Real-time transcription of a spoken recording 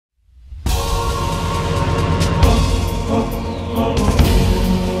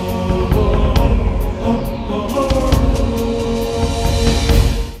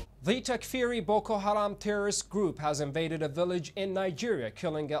The Takfiri Boko Haram terrorist group has invaded a village in Nigeria,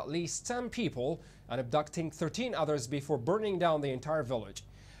 killing at least 10 people and abducting 13 others before burning down the entire village.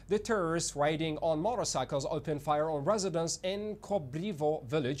 The terrorists, riding on motorcycles, opened fire on residents in Kubrrivu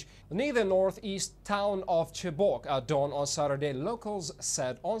village near the northeast town of Chibok at dawn on Saturday, locals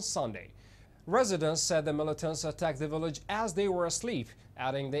said on Sunday. Residents said the militants attacked the village as they were asleep,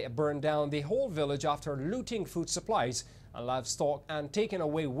 adding they burned down the whole village after looting food supplies and livestock and taking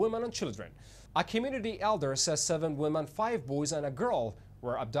away women and children. A community elder says 7 women, 5 boys and a girl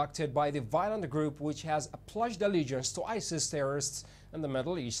were abducted by the violent group which has pledged allegiance to ISIS terrorists in the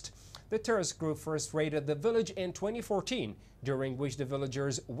Middle East. The terrorist group first raided the village in 2014, during which the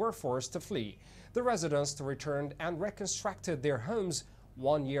villagers were forced to flee. The residents returned and reconstructed their homes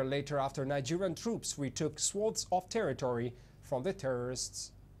 1 year later after Nigerian troops retook swathes of territory from the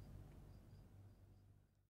terrorists.